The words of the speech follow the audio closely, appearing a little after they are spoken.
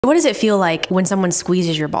What does it feel like when someone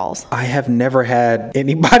squeezes your balls? I have never had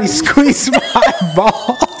anybody squeeze my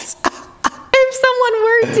balls. If someone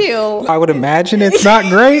were to. I would imagine it's not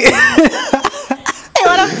great. I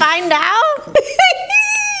want to find out.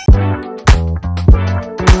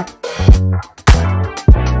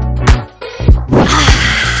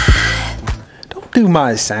 Don't do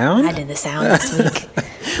my sound. I did the sound this week.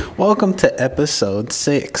 Welcome to episode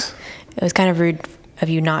 6. It was kind of rude of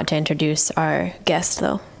you not to introduce our guest,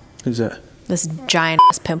 though. Who's that? This giant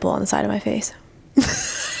pimple on the side of my face.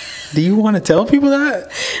 Do you want to tell people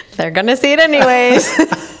that? They're going to see it anyways.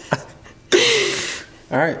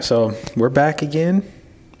 All right, so we're back again.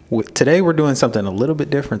 Today we're doing something a little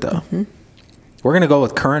bit different, though. Mm-hmm. We're going to go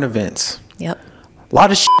with current events. Yep. A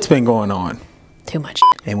lot of shit's been going on. Too much.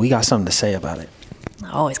 And we got something to say about it.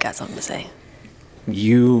 I always got something to say.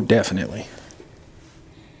 You definitely.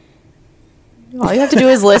 All you have to do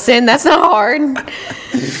is listen. That's not hard.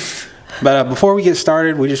 But before we get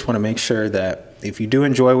started, we just want to make sure that if you do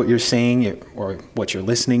enjoy what you're seeing or what you're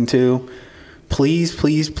listening to, please,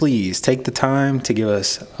 please, please take the time to give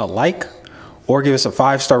us a like or give us a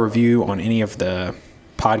 5-star review on any of the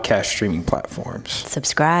podcast streaming platforms.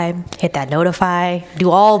 Subscribe, hit that notify,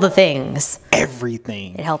 do all the things.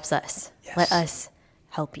 Everything. It helps us. Yes. Let us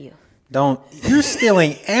help you. You're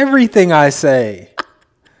stealing everything I say.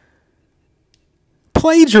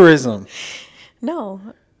 Plagiarism. No,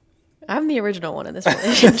 I'm the original one in this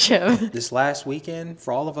relationship. This last weekend,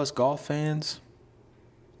 for all of us golf fans,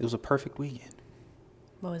 it was a perfect weekend.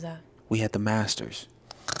 What was that? We had the Masters.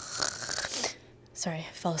 Sorry, I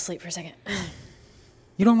fell asleep for a second.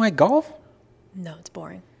 You don't like golf? No, it's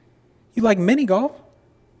boring. You like mini golf?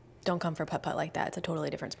 Don't come for putt-putt like that. It's a totally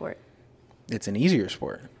different sport. It's an easier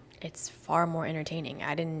sport. It's far more entertaining.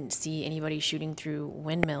 I didn't see anybody shooting through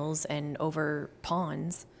windmills and over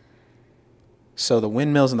ponds. So the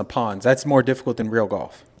windmills and the ponds, that's more difficult than real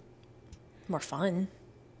golf. More fun.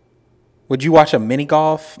 Would you watch a mini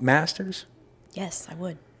golf Masters? Yes, I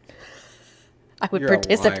would. I would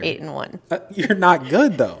participate in one. You're not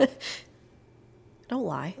good, though. Don't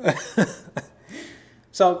lie.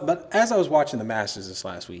 But as I was watching the Masters this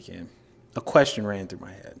last weekend, a question ran through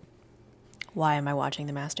my head. Why am I watching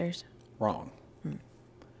the Masters? Wrong.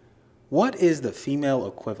 What is the female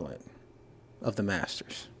equivalent of the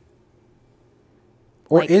Masters?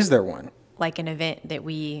 Or is there one? Like an event that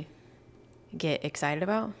we get excited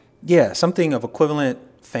about? Yeah, something of equivalent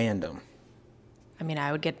fandom. I mean,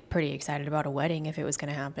 I would get pretty excited about a wedding if it was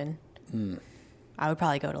going to happen. I would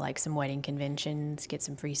probably go to like some wedding conventions, get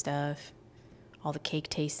some free stuff, all the cake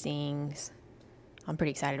tastings. I'm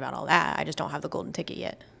pretty excited about all that. I just don't have the golden ticket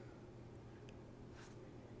yet.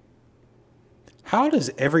 How does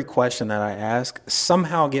every question that I ask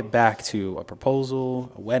somehow get back to a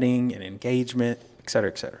proposal, a wedding, an engagement, et cetera,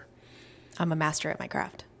 et cetera? I'm a master at my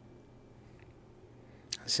craft.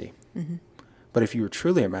 I see. Mm-hmm. But if you were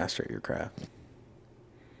truly a master at your craft,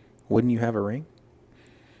 wouldn't you have a ring?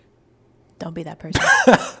 Don't be that person.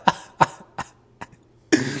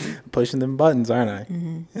 Pushing them buttons, aren't I?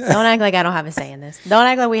 Mm-hmm. Don't act like I don't have a say in this. Don't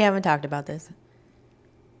act like we haven't talked about this.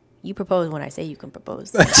 You propose when I say you can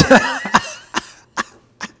propose.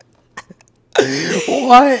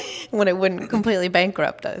 What? When it wouldn't completely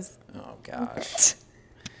bankrupt us. Oh, gosh.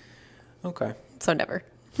 Okay. So never.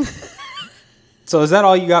 So is that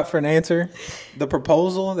all you got for an answer? The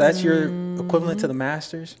proposal? That's your equivalent to the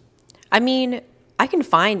Masters? I mean, I can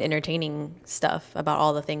find entertaining stuff about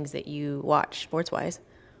all the things that you watch sports-wise.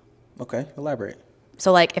 Okay, elaborate.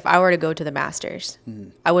 So, like, if I were to go to the Masters,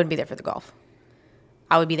 I wouldn't be there for the golf.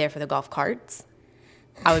 I would be there for the golf carts.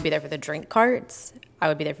 I would be there for the drink carts. I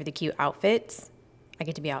would be there for the cute outfits. I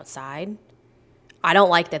get to be outside. I don't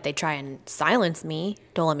like that they try and silence me.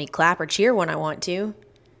 Don't let me clap or cheer when I want to.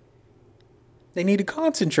 They need to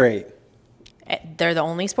concentrate. They're the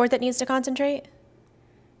only sport that needs to concentrate?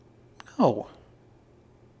 No.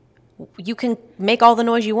 You can make all the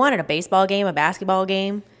noise you want at a baseball game, a basketball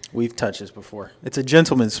game. We've touched this before. It's a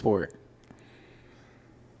gentleman's sport.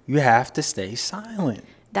 You have to stay silent.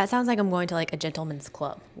 That sounds like I'm going to like a gentleman's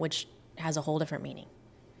club, which has a whole different meaning.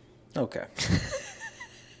 Okay.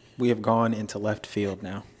 We have gone into left field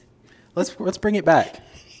now. Let's bring it back.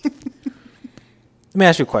 Let me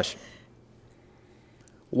ask you a question.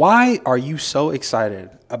 Why are you so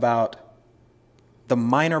excited about the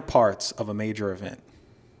minor parts of a major event?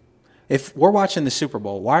 If we're watching the Super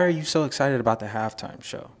Bowl, why are you so excited about the halftime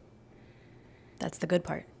show? That's the good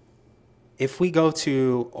part. If we go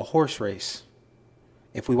to a horse race,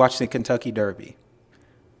 if we watch the Kentucky Derby,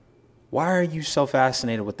 why are you so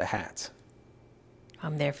fascinated with the hats?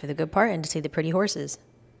 I'm there for the good part and to see the pretty horses.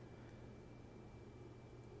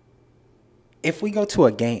 if we go to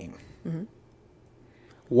a game,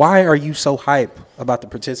 why are you so hype about the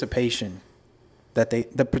participation shit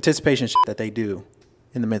that they do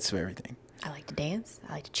in the midst of everything? I like to dance.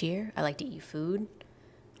 I like to cheer. I like to eat food.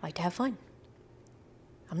 I like to have fun.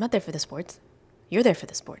 I'm not there for the sports. You're there for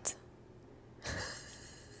the sports.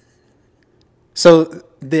 So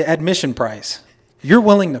the admission price, you're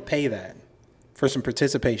willing to pay that for some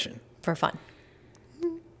participation? For fun.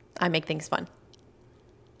 I make things fun.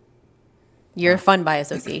 You're fun by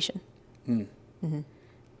association.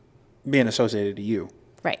 Being associated to you.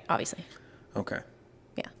 Right, obviously. Okay.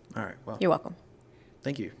 Yeah. All right. Well, You're welcome.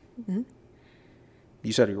 thank you.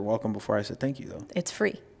 You said you're welcome before I said thank you, though. It's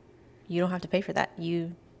free. You don't have to pay for that.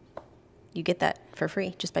 You get that for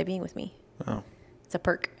free just by being with me. Oh. It's a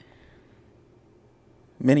perk.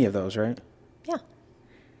 Many of those, right?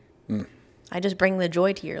 Yeah. I just bring the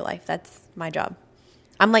joy to your life. That's my job.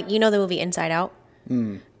 I'm like, you know the movie Inside Out?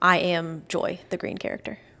 I am Joy, the green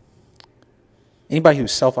character. Anybody who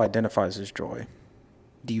self-identifies as Joy,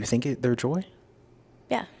 do you think they're Joy?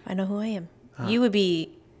 Yeah, I know who I am. You would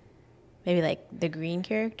be maybe like the green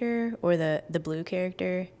character or the blue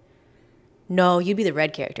character. No, you'd be the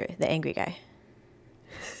red character, the angry guy.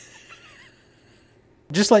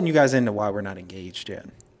 Just letting you guys into why we're not engaged yet.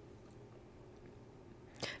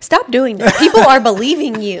 Stop doing that. People are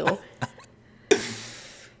believing you. Let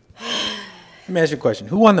me ask you a question.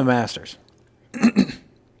 Who won the Masters? I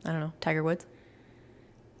don't know. Tiger Woods?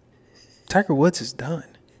 Tiger Woods is done.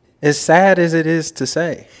 As sad as it is to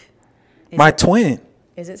say. My twin.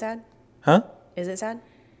 Is it sad? Huh? Is it sad?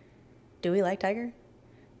 Do we like Tiger?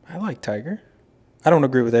 I like Tiger. I don't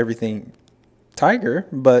agree with everything Tiger,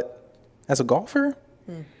 but as a golfer,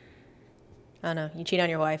 I don't know. You cheat on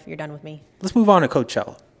your wife, you're done with me. let's move on to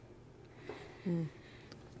Coachella.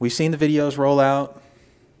 We've seen the videos roll out.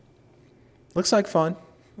 Looks like fun.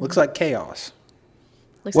 Looks like chaos.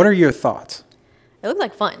 What are your thoughts? It looked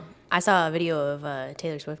like fun. I saw a video of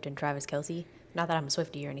Taylor Swift and Travis Kelce. Not that I'm a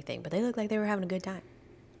Swiftie or anything, but they looked like they were having a good time.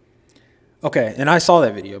 Okay, and I saw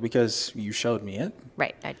that video because you showed me it.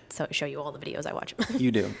 Right. I show you all the videos I watch.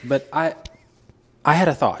 You do. But I had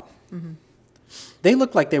a thought. They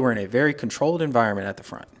looked like they were in a very controlled environment at the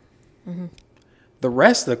front. The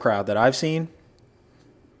rest of the crowd that I've seen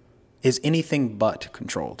is anything but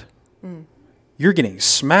controlled. You're getting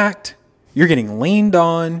smacked. You're getting leaned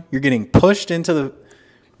on. You're getting pushed into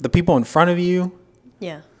the people in front of you.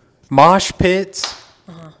 Yeah. Mosh pits.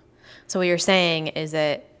 So what you're saying is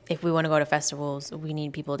that if we want to go to festivals, we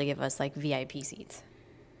need people to give us like VIP seats.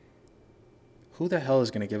 Who the hell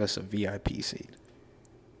is going to give us a VIP seat?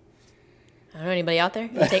 I don't know, anybody out there?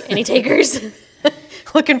 Any takers?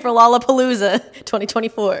 Looking for Lollapalooza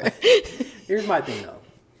 2024. Here's my thing, though.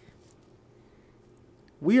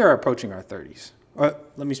 We are approaching our 30s.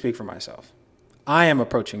 Let me speak for myself. I am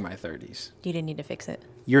approaching my 30s. You didn't need to fix it.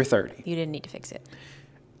 You're 30. You didn't need to fix it.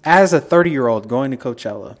 As a 30-year-old going to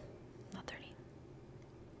Coachella, Not 30.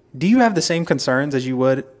 do you have the same concerns as you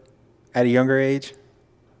would at a younger age?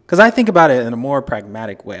 Because I think about it in a more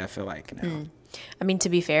pragmatic way, I feel like now. I mean, to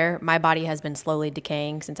be fair, my body has been slowly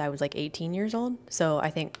decaying since I was like 18 years old. So I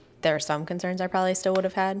think there are some concerns I probably still would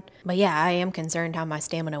have had. But yeah, I am concerned how my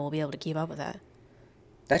stamina will be able to keep up with that.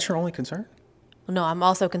 That's your only concern? Well, no, I'm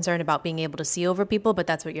also concerned about being able to see over people, but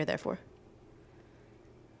that's what you're there for.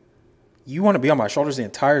 You want to be on my shoulders the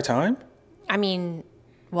entire time? I mean,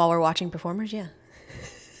 while we're watching performers, yeah.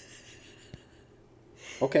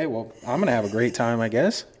 Okay, well, I'm going to have a great time, I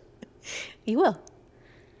guess. You will.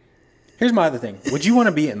 Here's my other thing. Would you want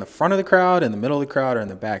to be in the front of the crowd, in the middle of the crowd, or in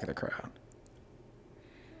the back of the crowd?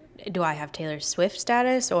 Do I have Taylor Swift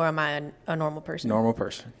status or am I a normal person? Normal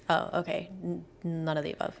person. Oh, okay. None of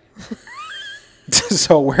the above.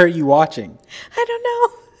 So where are you watching? I don't know.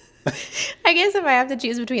 I guess if I have to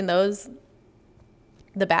choose between those,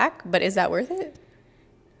 the back, but is that worth it?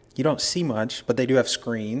 You don't see much, but they do have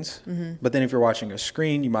screens. But then if you're watching a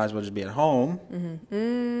screen, you might as well just be at home.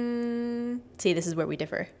 See, this is where we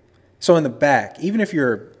differ. So in the back, even if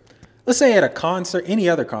you're, let's say at a concert, any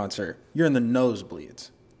other concert, you're in the nosebleeds.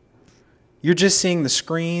 You're just seeing the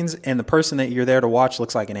screens and the person that you're there to watch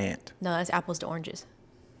looks like an ant. No, that's apples to oranges.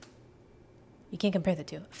 You can't compare the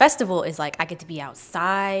two. Festival is like I get to be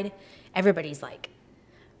outside. Everybody's like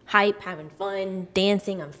hype, having fun,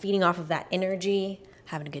 dancing. I'm feeding off of that energy,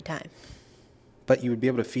 having a good time. But you would be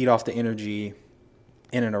able to feed off the energy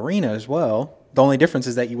in an arena as well. The only difference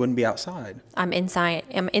is that you wouldn't be outside. I'm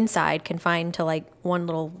inside, confined to like one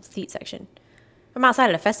little seat section. If I'm outside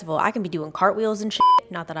at a festival, I can be doing cartwheels and shit.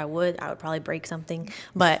 Not that I would probably break something.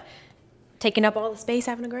 But taking up all the space,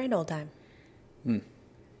 having a grand old time. I'm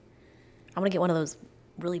going to get one of those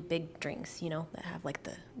really big drinks, you know, that have like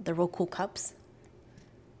the real cool cups.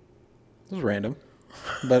 It was random,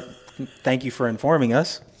 but thank you for informing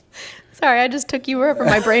us. Sorry, I just took you wherever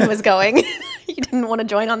my brain was going. You didn't want to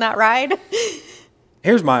join on that ride?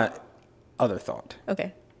 Here's my other thought.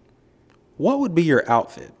 Okay. What would be your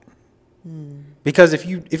outfit? Because if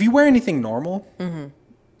you wear anything normal,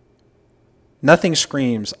 nothing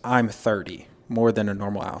screams I'm 30 more than a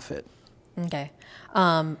normal outfit. Okay.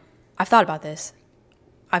 I've thought about this.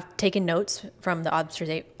 I've taken notes from the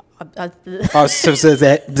observation.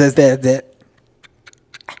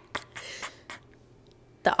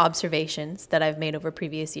 The observations that I've made over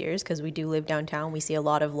previous years, because we do live downtown. We see a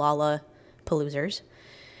lot of Lollapaloozers.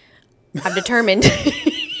 I've determined.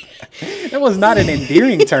 That was not an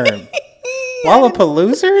endearing term.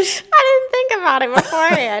 Lollapaloozers? I didn't think about it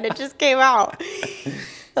beforehand. It just came out.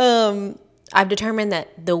 I've determined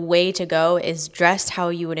that the way to go is dressed how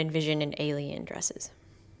you would envision an alien dresses.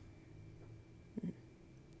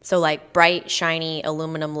 So like bright, shiny,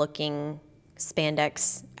 aluminum-looking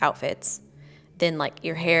spandex outfits. Then like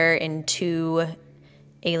your hair in 2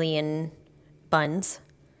 alien buns.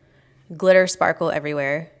 Glitter, sparkle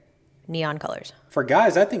everywhere. Neon colors. For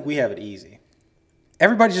guys, I think we have it easy.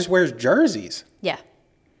 Everybody just wears jerseys. Yeah.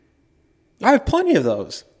 I have plenty of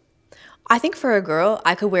those. I think for a girl,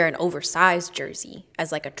 I could wear an oversized jersey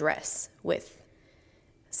as like a dress with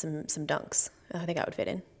some dunks. I think I would fit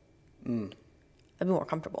in. I'd be more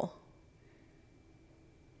comfortable.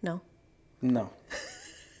 No? No.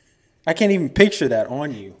 I can't even picture that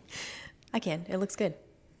on you. I can. It looks good.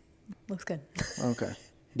 Looks good. Okay.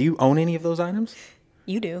 Do you own any of those items?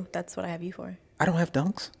 You do. That's what I have you for. I don't have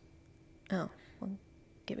dunks. Oh, well,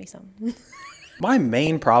 give me some. My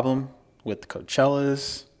main problem with the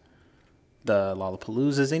Coachellas, the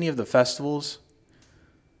Lollapaloozas, any of the festivals,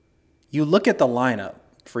 you look at the lineup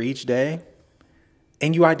for each day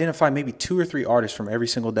and you identify maybe 2 or 3 artists from every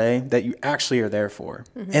single day that you actually are there for.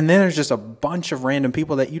 And then there's just a bunch of random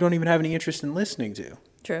people that you don't even have any interest in listening to.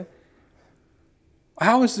 True.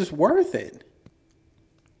 How is this worth it?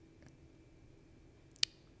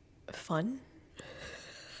 Fun.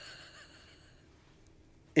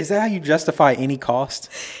 Is that how you justify any cost?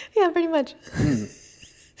 Yeah, pretty much.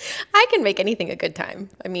 I can make anything a good time.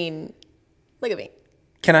 I mean, look at me.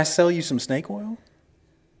 Can I sell you some snake oil?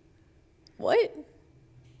 What?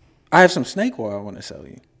 I have some snake oil I want to sell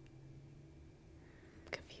you.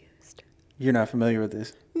 I'm confused. You're not familiar with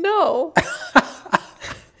this? No.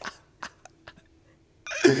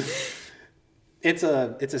 It's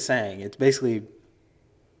a saying. It's basically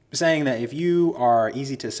saying that if you are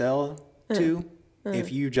easy to sell to,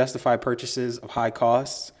 if you justify purchases of high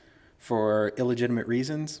costs for illegitimate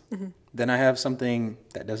reasons, then I have something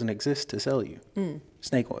that doesn't exist to sell you.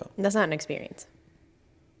 Snake oil. That's not an experience.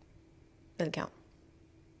 Doesn't count.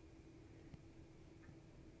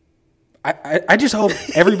 I just hope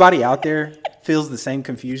everybody out there feels the same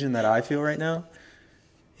confusion that I feel right now,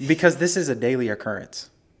 because this is a daily occurrence.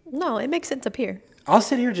 No, it makes sense up here. I'll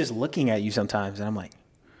sit here just looking at you sometimes and I'm like,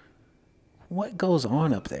 what goes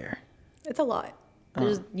on up there? It's a lot.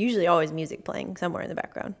 There's usually always music playing somewhere in the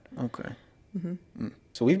background. Okay.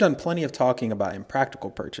 So we've done plenty of talking about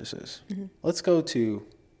impractical purchases. Let's go to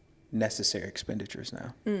necessary expenditures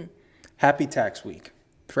now. Happy tax week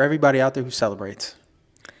for everybody out there who celebrates.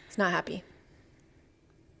 It's not happy.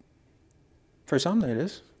 For some, it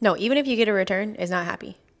is. No, even if you get a return, it's not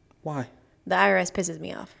happy. Why? The IRS pisses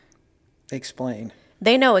me off. Explain.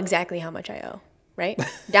 They know exactly how much I owe, right?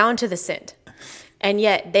 Down to the cent. And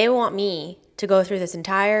yet they want me to go through this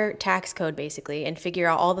entire tax code basically and figure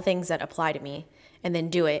out all the things that apply to me and then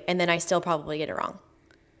do it. And then I still probably get it wrong.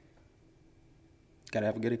 Got to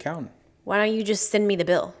have a good accountant. Why don't you just send me the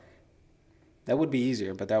bill? That would be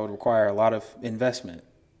easier, but that would require a lot of investment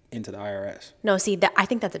into the IRS. No, see, I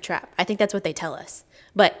think that's a trap. I think that's what they tell us.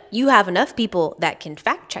 But you have enough people that can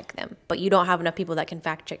fact check them, but you don't have enough people that can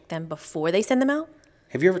fact check them before they send them out.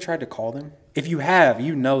 Have you ever tried to call them? If you have,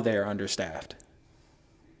 you know they're understaffed.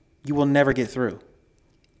 You will never get through.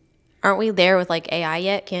 Aren't we there with like AI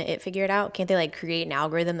yet? Can't it figure it out? Can't they like create an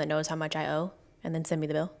algorithm that knows how much I owe and then send me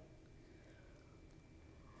the bill?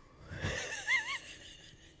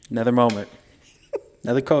 Another moment.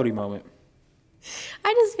 Another Cody moment.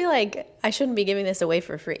 I just feel like I shouldn't be giving this away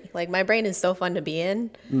for free. Like, my brain is so fun to be in.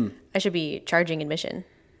 I should be charging admission.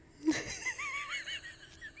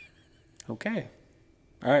 Okay.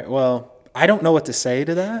 All right. Well, I don't know what to say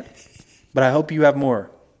to that, but I hope you have more.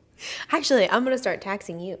 Actually, I'm going to start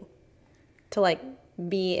taxing you to, like,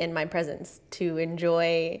 be in my presence, to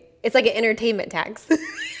enjoy. It's like an entertainment tax.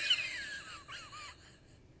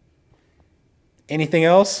 Anything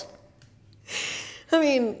else? I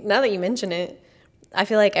mean, now that you mention it, I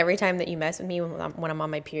feel like every time that you mess with me when I'm on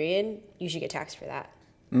my period, you should get taxed for that.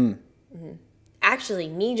 Actually,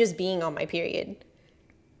 me just being on my period,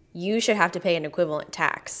 you should have to pay an equivalent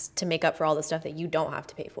tax to make up for all the stuff that you don't have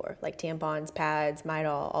to pay for, like tampons, pads,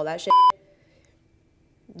 Midol, all that shit.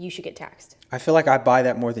 You should get taxed. I feel like I buy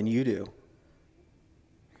that more than you do.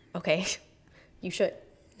 Okay, you should.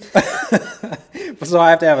 So I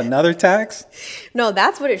have to have another tax? No,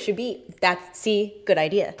 that's what it should be. See, good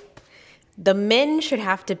idea. The men should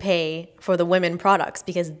have to pay for the women products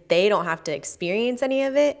because they don't have to experience any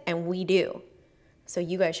of it, and we do. So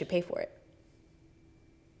you guys should pay for it.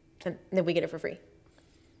 And then we get it for free.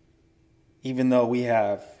 Even though we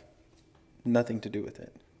have nothing to do with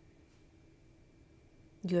it.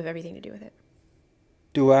 You have everything to do with it.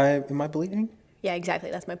 Do I? Am I bleeding? Yeah,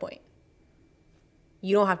 exactly. That's my point.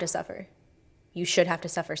 You don't have to suffer. You should have to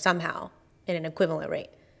suffer somehow in an equivalent rate.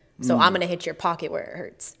 So I'm going to hit your pocket where it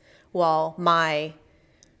hurts while my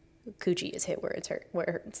coochie is hit where it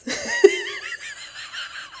hurts.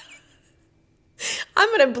 I'm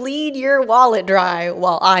going to bleed your wallet dry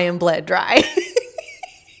while I am bled dry.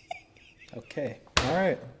 Okay. All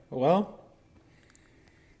right. Well,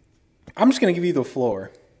 I'm just going to give you the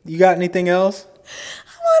floor. You got anything else?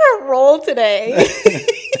 I'm on a roll today.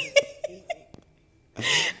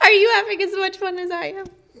 Are you having as much fun as I am?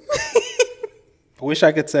 I wish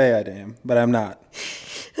I could say I am, but I'm not.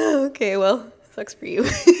 Okay, well, sucks for you.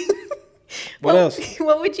 What else?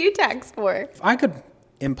 What would you tax for? If I could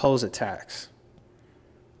impose a tax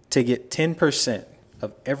to get 10%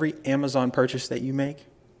 of every Amazon purchase that you make,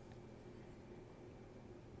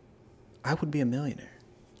 I would be a millionaire.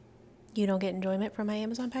 You don't get enjoyment from my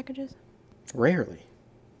Amazon packages? Rarely.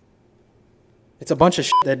 It's a bunch of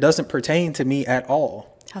shit that doesn't pertain to me at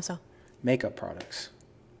all. How so? Makeup products.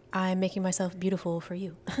 I'm making myself beautiful for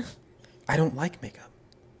you. I don't like makeup.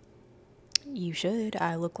 You should.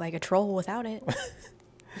 I look like a troll without it.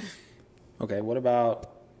 Okay, what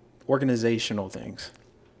about organizational things?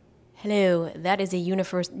 Hello, that is a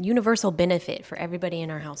universal benefit for everybody in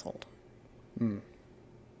our household.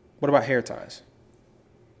 What about hair ties?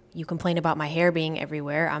 You complain about my hair being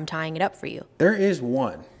everywhere. I'm tying it up for you. There is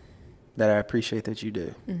one that I appreciate that you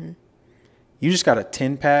do. You just got a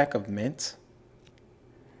 10-pack of mints.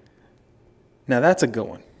 Now, that's a good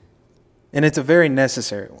one. And it's a very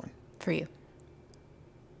necessary one. For you.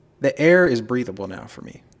 The air is breathable now for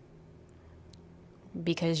me.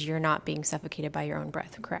 Because you're not being suffocated by your own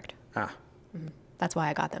breath, correct? That's why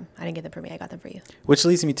I got them. I didn't get them for me. I got them for you. Which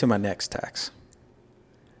leads me to my next tax.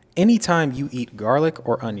 Anytime you eat garlic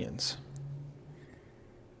or onions,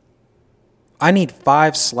 I need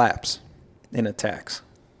 5 slaps in a tax.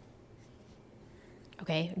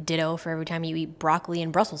 Okay, ditto for every time you eat broccoli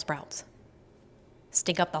and Brussels sprouts.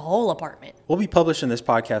 Stink up the whole apartment. We'll be publishing this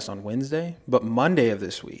podcast on Wednesday, but Monday of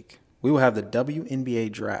this week, we will have the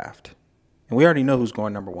WNBA draft. And we already know who's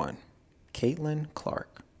going number 1. Caitlin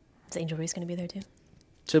Clark. Is Angel Reese going to be there too?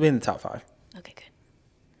 She'll be in the top 5. Okay,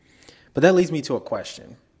 good. But that leads me to a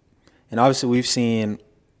question. And obviously we've seen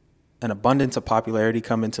an abundance of popularity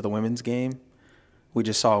come into the women's game. We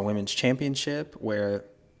just saw a women's championship where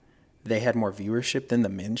they had more viewership than the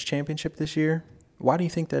men's championship this year. Why do you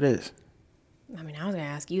think that is? I mean, I was going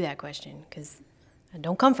to ask you that question because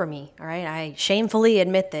don't come for me, all right? I shamefully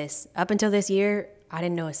admit this. Up until this year, I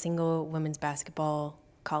didn't know a single women's basketball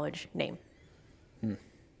college name.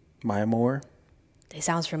 Maya Moore? It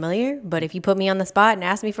sounds familiar, but if you put me on the spot and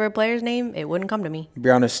asked me for a player's name, it wouldn't come to me.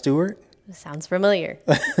 Breonna Stewart? It sounds familiar.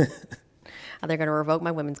 They're going to revoke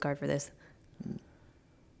my women's card for this.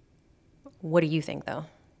 What do you think, though?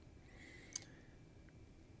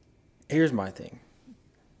 Here's my thing.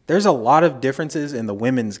 There's a lot of differences in the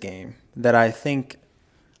women's game that I think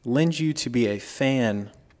lends you to be a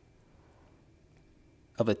fan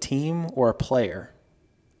of a team or a player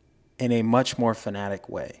in a much more fanatic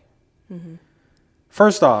way.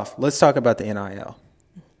 First off, let's talk about the NIL.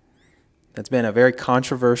 That's been a very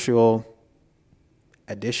controversial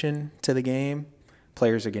addition to the game.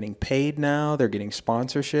 Players are getting paid now. They're getting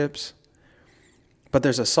sponsorships. But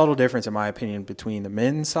there's a subtle difference, in my opinion, between the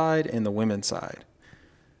men's side and the women's side.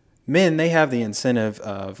 Men, they have the incentive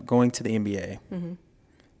of going to the NBA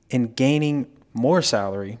and gaining more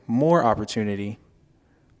salary, more opportunity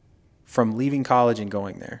from leaving college and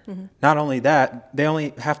going there. Not only that, they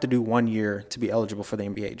only have to do 1 year to be eligible for the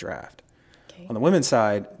NBA draft. Okay. On the women's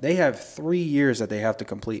side, they have 3 years that they have to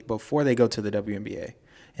complete before they go to the WNBA.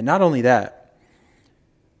 And not only that,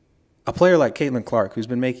 a player like Caitlin Clark, who's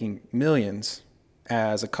been making millions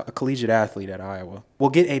as a collegiate athlete at Iowa, will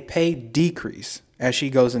get a pay decrease as she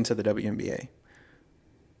goes into the WNBA.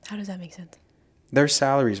 How does that make sense? Their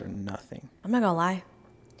salaries are nothing. I'm not gonna lie,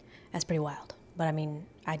 that's pretty wild. But I mean,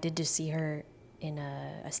 I did just see her in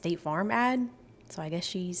a State Farm ad, so I guess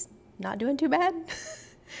she's not doing too bad.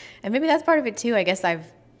 And maybe that's part of it too. I guess I've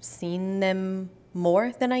seen them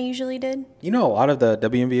more than I usually did. You know, a lot of the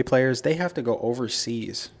WNBA players, they have to go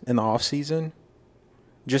overseas in the off season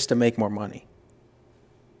just to make more money.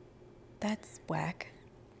 That's whack.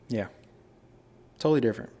 Yeah, totally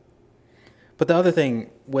different. But the other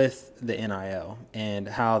thing with the NIL and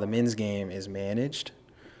how the men's game is managed,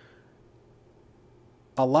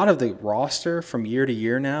 a lot of the roster from year to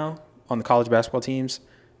year now on the college basketball teams,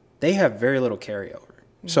 they have very little carryover.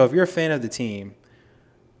 Mm-hmm. So if you're a fan of the team,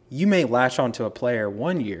 you may latch onto a player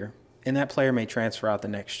one year, and that player may transfer out the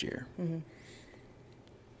next year. Mm-hmm.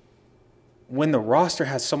 When the roster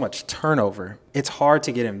has so much turnover, it's hard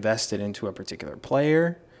to get invested into a particular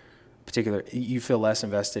player. You feel less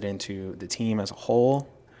invested into the team as a whole.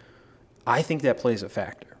 I think that plays a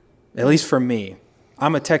factor. At least for me.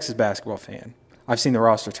 I'm a Texas basketball fan. I've seen the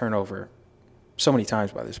roster turnover so many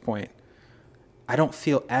times by this point. I don't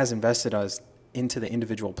feel as invested as into the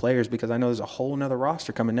individual players because I know there's a whole nother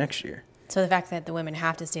roster coming next year. So the fact that the women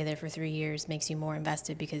have to stay there for 3 years makes you more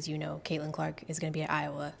invested because you know Caitlin Clark is going to be at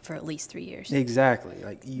Iowa for at least 3 years. Exactly.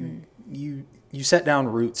 Like you set down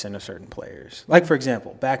roots into certain players. Like, for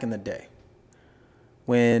example, back in the day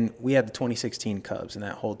when we had the 2016 Cubs and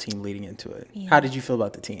that whole team leading into it. Yeah. How did you feel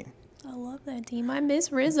about the team? I love that team. I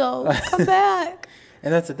miss Rizzo. Come back.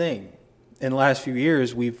 And that's the thing. In the last few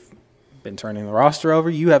years, we've been turning the roster over.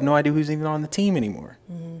 You have no idea who's even on the team anymore.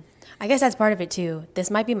 Mm-hmm. I guess that's part of it, too. This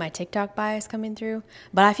might be my TikTok bias coming through,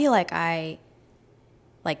 but I feel like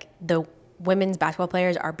the women's basketball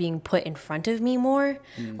players are being put in front of me more.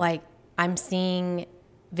 Mm. Like, I'm seeing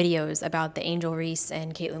videos about the Angel Reese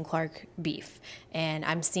and Caitlin Clark beef, and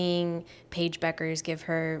I'm seeing Paige Beckers give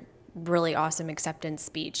her really awesome acceptance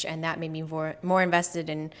speech, and that made me more invested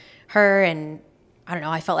in her, and I don't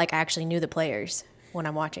know, I felt like I actually knew the players when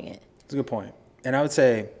I'm watching it. That's a good point. And I would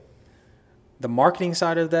say the marketing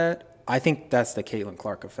side of that, I think that's the Caitlin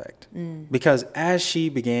Clark effect. Mm. Because as she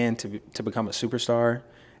began to become a superstar,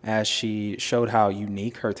 as she showed how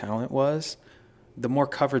unique her talent was, the more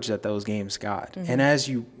coverage that those games got. Mm-hmm. And as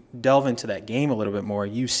you delve into that game a little bit more,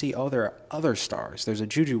 you see, there are other stars. There's a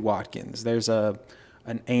Juju Watkins. There's an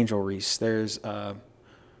Angel Reese. There's a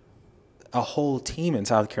whole team in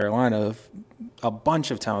South Carolina of a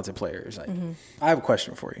bunch of talented players. Mm-hmm. I have a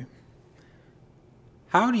question for you.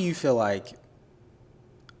 How do you feel like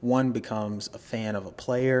one becomes a fan of a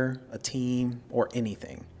player, a team, or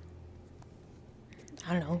anything?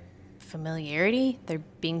 I don't know. Familiarity? They're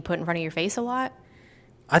being put in front of your face a lot?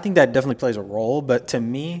 I think that definitely plays a role, but to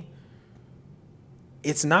me,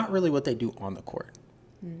 it's not really what they do on the court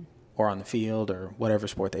or on the field or whatever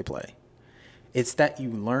sport they play. It's that you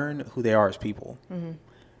learn who they are as people,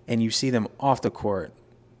 and you see them off the court,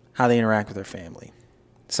 how they interact with their family,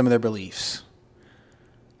 some of their beliefs,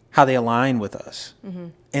 how they align with us. Mm-hmm.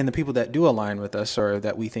 And the people that do align with us or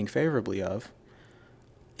that we think favorably of,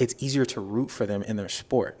 it's easier to root for them in their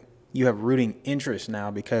sport. You have rooting interest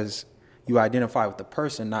now because you identify with the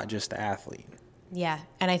person, not just the athlete. Yeah,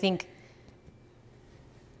 and I think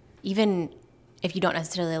even if you don't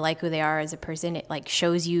necessarily like who they are as a person, it like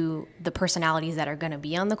shows you the personalities that are going to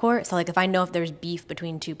be on the court. So like if I know if there's beef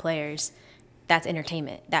between two players, that's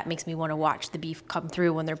entertainment. That makes me want to watch the beef come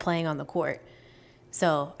through when they're playing on the court.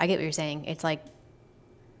 So I get what you're saying. It's like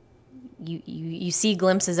you see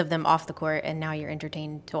glimpses of them off the court, and now you're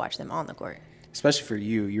entertained to watch them on the court. Especially for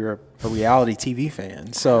you. You're a reality TV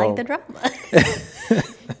fan. So I like the drama.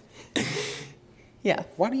 Yeah.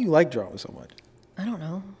 Why do you like drama so much? I don't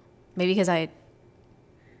know. Maybe because I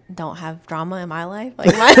don't have drama in my life.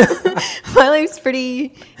 Like my life's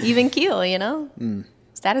pretty even keel, you know?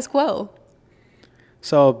 Status quo.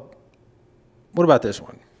 So what about this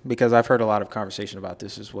one? Because I've heard a lot of conversation about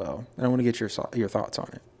this as well, and I want to get your thoughts on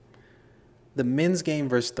it. The men's game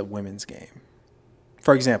versus the women's game.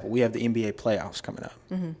 For example, we have the NBA playoffs coming up.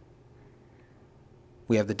 Mm-hmm.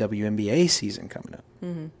 We have the WNBA season coming up.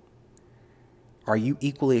 Mm-hmm. Are you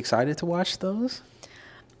equally excited to watch those?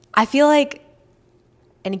 I feel like,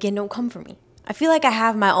 and again, don't come for me. I feel like I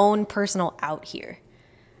have my own personal out here.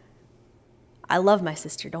 I love my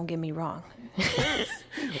sister, don't get me wrong.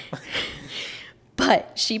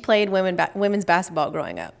 But she played women's basketball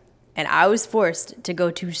growing up. And I was forced to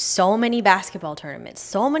go to so many basketball tournaments,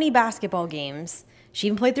 so many basketball games. She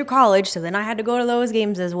even played through college, so then I had to go to those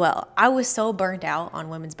games as well. I was so burnt out on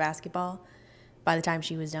women's basketball by the time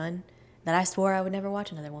she was done that I swore I would never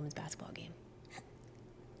watch another women's basketball game.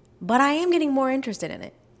 But I am getting more interested in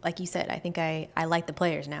it. Like you said, I think I like the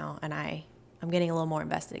players now, and I I'm getting a little more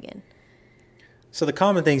invested again. So the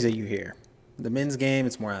common things that you hear, the men's game,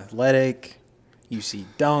 it's more athletic. You see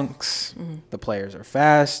dunks. The players are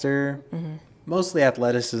faster. Mostly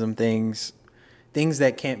athleticism things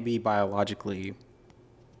that can't be biologically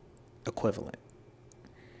equivalent.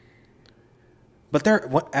 But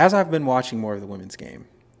as I've been watching more of the women's game,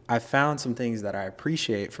 I've found some things that I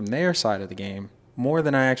appreciate from their side of the game more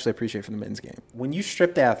than I actually appreciate from the men's game. When you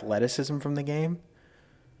strip the athleticism from the game,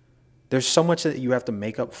 there's so much that you have to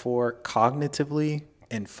make up for cognitively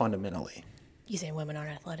and fundamentally. You say women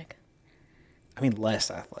aren't athletic? I mean,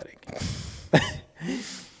 less athletic.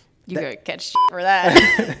 You gotta catch shit for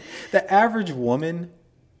that. The average woman,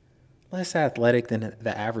 less athletic than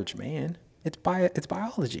the average man. It's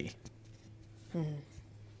biology. All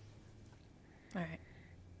right.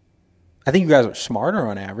 I think you guys are smarter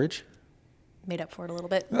on average. Made up for it a little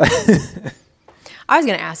bit. I was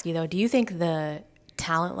going to ask you, though, do you think the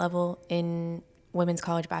talent level in women's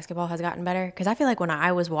college basketball has gotten better? Because I feel like when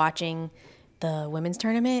I was watching the women's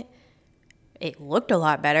tournament, it looked a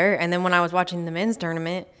lot better. And then when I was watching the men's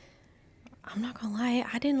tournament, I'm not going to lie,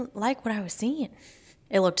 I didn't like what I was seeing.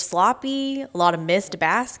 It looked sloppy, a lot of missed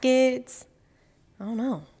baskets. I don't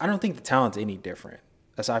know. I don't think the talent's any different,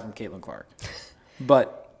 aside from Caitlin Clark.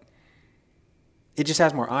 But it just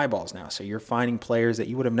has more eyeballs now. So you're finding players that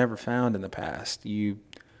you would have never found in the past. You've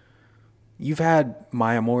had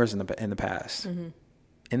Maya Moores in the past.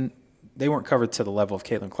 And they weren't covered to the level of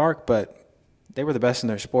Caitlin Clark, but they were the best in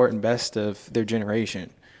their sport and best of their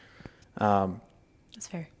generation. That's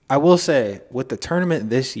fair. I will say, with the tournament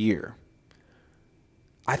this year,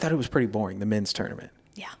 I thought it was pretty boring, the men's tournament.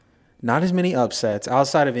 Yeah. Not as many upsets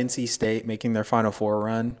outside of NC State making their Final Four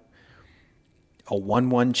run. A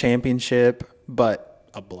 1-1 championship, but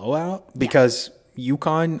a blowout because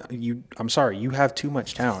UConn, you have too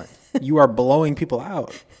much talent. You are blowing people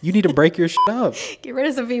out. You need to break your shit up. Get rid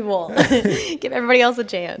of some people. Give everybody else a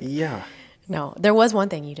chance. Yeah. No, there was one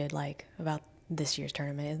thing you did like about this year's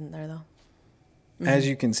tournament, isn't there, though? As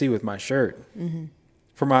you can see with my shirt.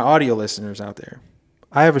 For my audio listeners out there,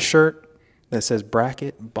 I have a shirt that says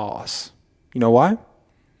Bracket Boss. You know why?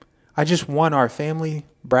 I just won our family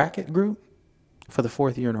bracket group for the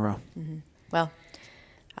 4th year in a row. Well,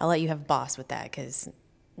 I'll let you have boss with that because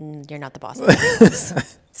you're not the boss of the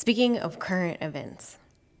Speaking of current events,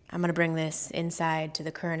 I'm going to bring this inside to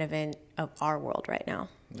the current event of our world right now.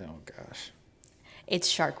 Oh, gosh. It's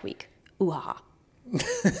Shark Week. Ooh ha ha.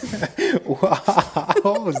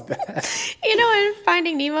 What was that? You know in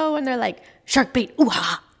Finding Nemo when they're like, shark bait, ooh ha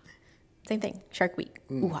ha. Same thing, Shark Week,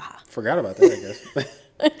 ooh ha ha. Forgot about that, I guess.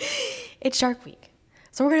 It's Shark Week.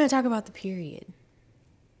 So we're going to talk about the period.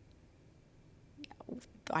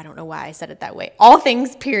 I don't know why I said it that way. All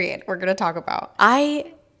things period we're going to talk about.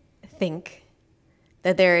 I think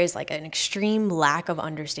that there is like an extreme lack of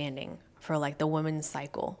understanding for like the women's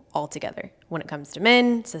cycle altogether. When it comes to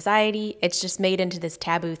men, society, it's just made into this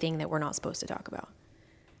taboo thing that we're not supposed to talk about.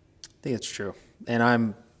 I think it's true. And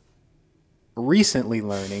I'm recently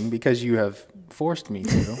learning because you have forced me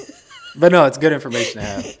to. But no, it's good information to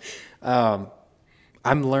have.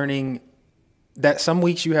 I'm learning that some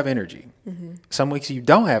weeks you have energy. Some weeks you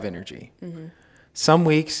don't have energy. Some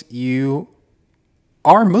weeks you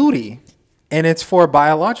are moody, and it's for a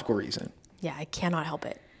biological reason. Yeah, I cannot help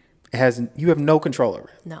it. You have no control over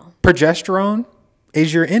it. No. Progesterone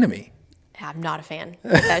is your enemy. I'm not a fan.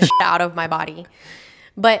 Get that shit out of my body.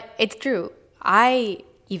 But it's true. I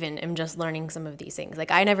even am just learning some of these things. Like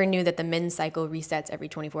I never knew that the men's cycle resets every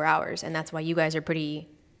 24 hours. And that's why you guys are pretty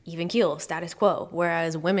even keel, status quo.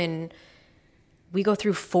 Whereas women, we go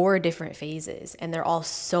through 4 different phases and they're all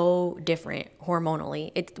so different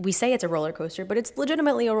hormonally. We say it's a roller coaster, but it's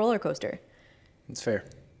legitimately a roller coaster. It's fair.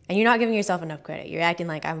 And you're not giving yourself enough credit. You're acting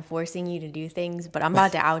like I'm forcing you to do things, but I'm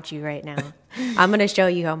about to out you right now. I'm going to show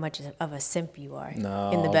you how much of a simp you are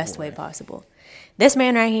in the best way possible. This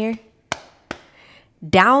man right here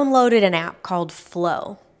downloaded an app called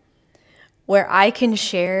Flow where I can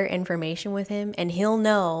share information with him and he'll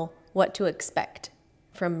know what to expect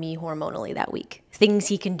from me hormonally that week. Things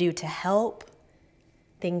he can do to help,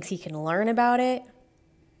 things he can learn about it.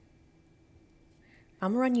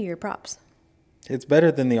 I'm going to run you your props. It's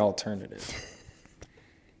better than the alternative.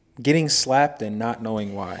 Getting slapped and not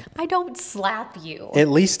knowing why. I don't slap you. At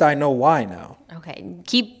least I know why now. Okay,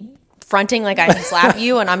 keep fronting like I can slap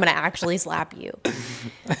you and I'm going to actually slap you.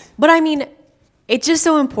 But I mean, it's just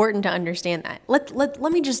so important to understand that.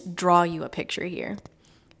 Let me just draw you a picture here.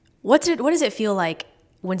 What does it feel like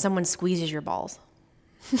when someone squeezes your balls?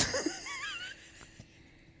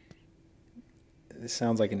 This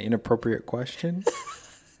sounds like an inappropriate question.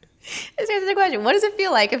 Let's answer the question. What does it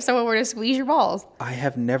feel like if someone were to squeeze your balls? I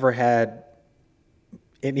have never had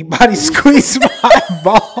anybody squeeze my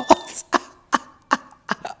balls.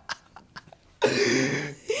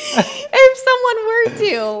 If someone were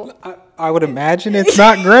to. I would imagine it's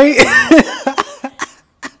not great.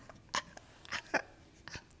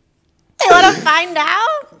 They want to find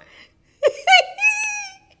out?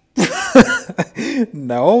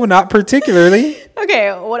 No, not particularly.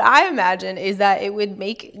 Okay, what I imagine is that it would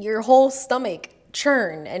make your whole stomach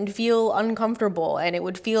churn and feel uncomfortable, and it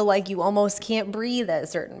would feel like you almost can't breathe at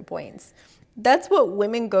certain points. That's what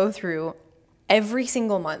women go through every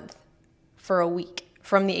single month for a week,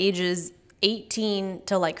 from the ages 18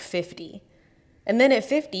 to like 50. And then at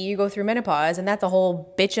 50, you go through menopause, and that's a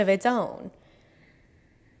whole bitch of its own.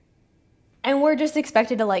 And we're just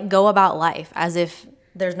expected to like go about life as if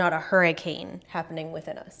there's not a hurricane happening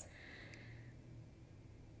within us.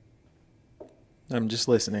 I'm just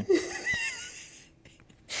listening.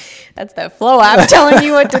 That's that flow app telling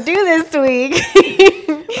you what to do this week.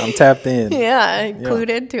 I'm tapped in. Yeah, clued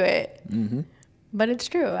into it. Mm-hmm. But it's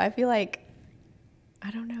true. I feel like,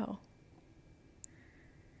 I don't know.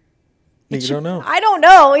 You don't know? I don't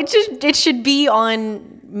know. It should be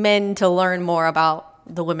on men to learn more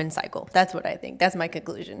about the women's cycle. That's what I think. That's my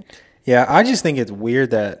conclusion. Yeah, I just think it's weird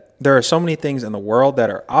that there are so many things in the world that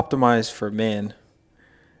are optimized for men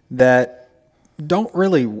that don't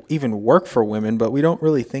really even work for women, but we don't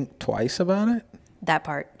really think twice about it. That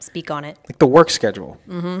part. Speak on it. Like the work schedule.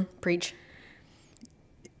 Mm-hmm. Preach.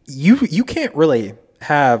 You can't really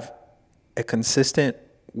have a consistent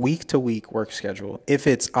week-to-week work schedule if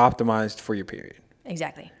it's optimized for your period.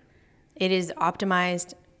 Exactly. It is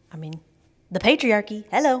optimized. I mean, the patriarchy.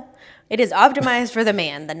 Hello. It is optimized for the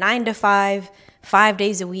man. The 9 to 5, 5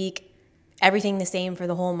 days a week, everything the same for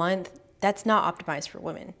the whole month. That's not optimized for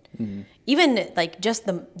women. Mm-hmm. Even like just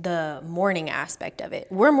the morning aspect of it.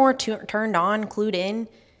 We're more turned on, clued in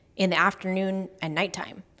the afternoon and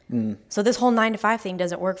nighttime. Mm. So this whole 9 to 5 thing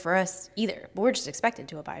doesn't work for us either. But we're just expected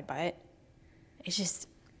to abide by it. It's just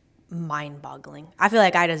mind-boggling. I feel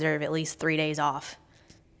like I deserve at least 3 days off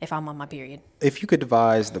if I'm on my period. If you could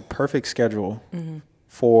devise the perfect schedule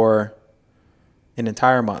for an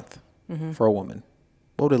entire month for a woman,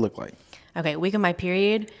 what would it look like? Okay, week of my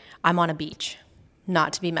period, I'm on a beach,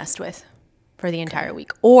 not to be messed with for the entire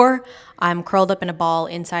week. Or I'm curled up in a ball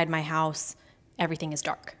inside my house. Everything is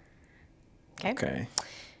dark. Okay.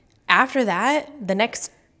 After that, the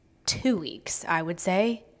next 2 weeks, I would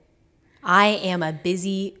say, I am a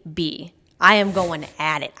busy bee. I am going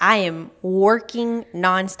at it. I am working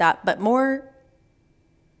nonstop, but more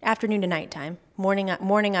afternoon to nighttime. Morning,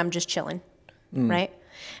 I'm just chilling, right?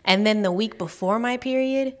 And then the week before my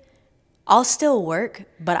period, I'll still work,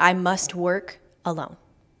 but I must work alone.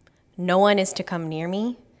 No one is to come near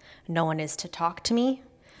me. No one is to talk to me.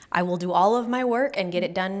 I will do all of my work and get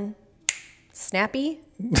it done snappy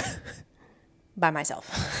by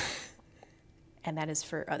myself. And that is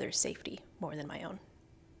for others' safety more than my own.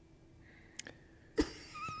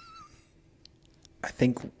 I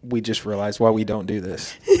think we just realized why we don't do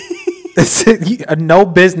this. No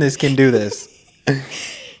business can do this.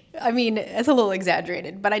 I mean, it's a little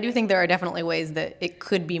exaggerated, but I do think there are definitely ways that it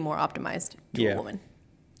could be more optimized to a woman.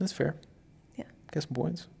 That's fair. Yeah. Get some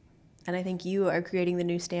points. And I think you are creating the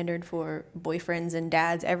new standard for boyfriends and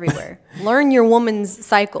dads everywhere. Learn your woman's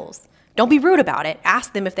cycles. Don't be rude about it.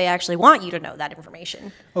 Ask them if they actually want you to know that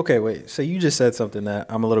information. Okay, wait. So you just said something that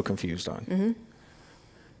I'm a little confused on. Mm-hmm.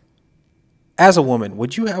 As a woman,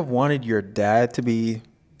 would you have wanted your dad to be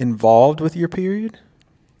involved with your period?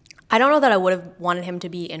 I don't know that I would have wanted him to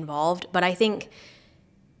be involved, but I think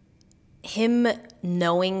him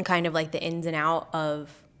knowing kind of like the ins and out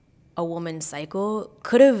of a woman's cycle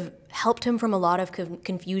could have helped him from a lot of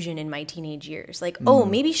confusion in my teenage years. Like, oh,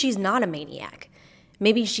 maybe she's not a maniac.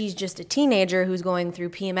 Maybe she's just a teenager who's going through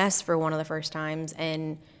PMS for one of the first times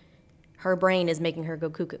and her brain is making her go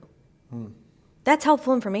cuckoo. That's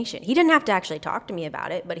helpful information. He didn't have to actually talk to me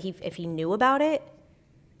about it, but if he knew about it,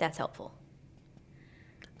 that's helpful.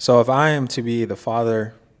 So if I am to be the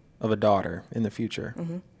father of a daughter in the future,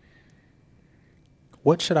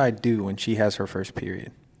 what should I do when she has her first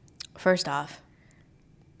period? First off,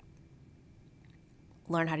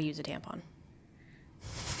 learn how to use a tampon.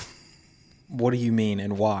 What do you mean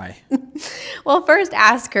and why? Well, first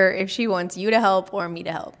ask her if she wants you to help or me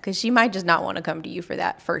to help, because she might just not want to come to you for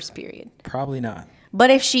that first period. Probably not. But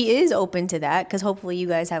if she is open to that, because hopefully you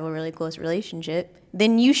guys have a really close relationship,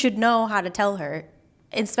 then you should know how to tell her,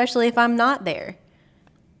 especially if I'm not there.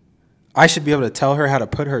 I should be able to tell her how to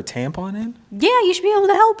put her tampon in? Yeah, you should be able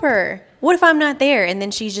to help her. What if I'm not there and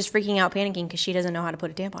then she's just freaking out, panicking because she doesn't know how to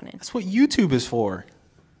put a tampon in? That's what YouTube is for.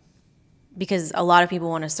 Because a lot of people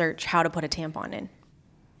want to search how to put a tampon in.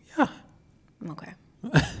 Yeah. Okay.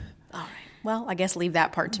 All right. Well, I guess leave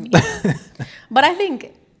that part to me. But I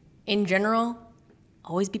think, in general,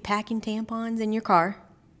 always be packing tampons in your car.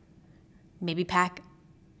 Maybe pack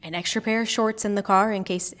an extra pair of shorts in the car in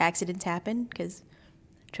case accidents happen, because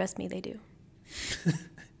trust me, they do.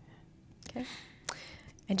 Okay.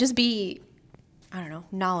 And just be, I don't know,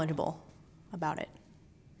 knowledgeable about it.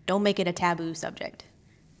 Don't make it a taboo subject.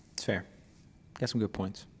 It's fair. Got some good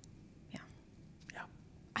points. Yeah.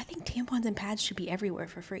 I think tampons and pads should be everywhere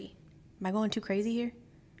for free. Am I going too crazy here?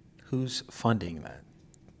 Who's funding that?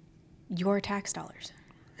 Your tax dollars.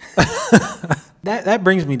 That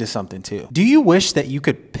brings me to something too. Do you wish that you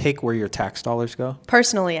could pick where your tax dollars go?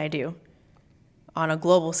 Personally, I do. On a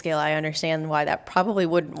global scale, I understand why that probably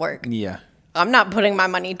wouldn't work. Yeah. I'm not putting my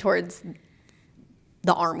money towards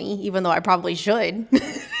the army, even though I probably should.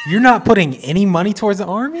 You're not putting any money towards the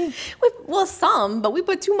army? Well, some, but we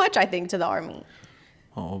put too much, I think, to the army.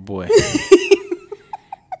 Oh, boy.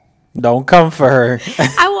 Don't come for her.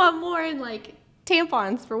 I want more in, like,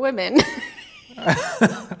 tampons for women.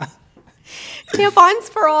 Tampons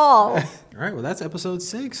for all. All right, well, that's episode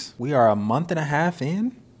 6. We are a month and a half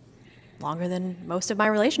in. Longer than most of my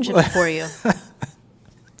relationships before you.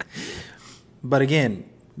 But again,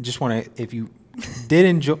 just want to, if you did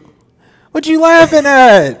enjoy, what you laughing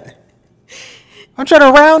at? I'm trying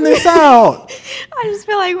to round this out. I just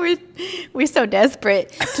feel like we're so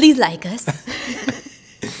desperate. Please like us.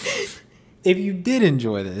 If you did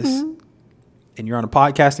enjoy this and you're on a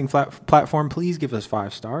podcasting platform, please give us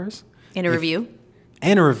 5 stars. And a review.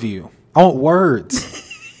 And a review. I want words.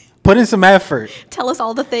 Put in some effort. Tell us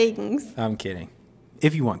all the things. I'm kidding.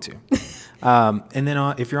 If you want to. And then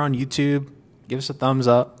if you're on YouTube, give us a thumbs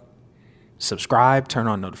up. Subscribe. Turn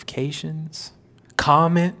on notifications.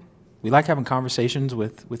 Comment. We like having conversations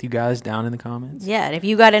with you guys down in the comments. Yeah, and if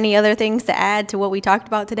you got any other things to add to what we talked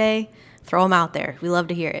about today, throw them out there. We love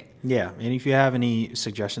to hear it. Yeah, and if you have any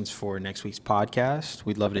suggestions for next week's podcast,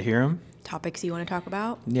 we'd love to hear them. Topics you want to talk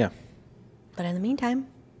about. Yeah. But in the meantime,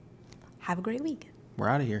 have a great week. We're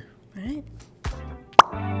out of here. All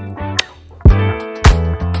right.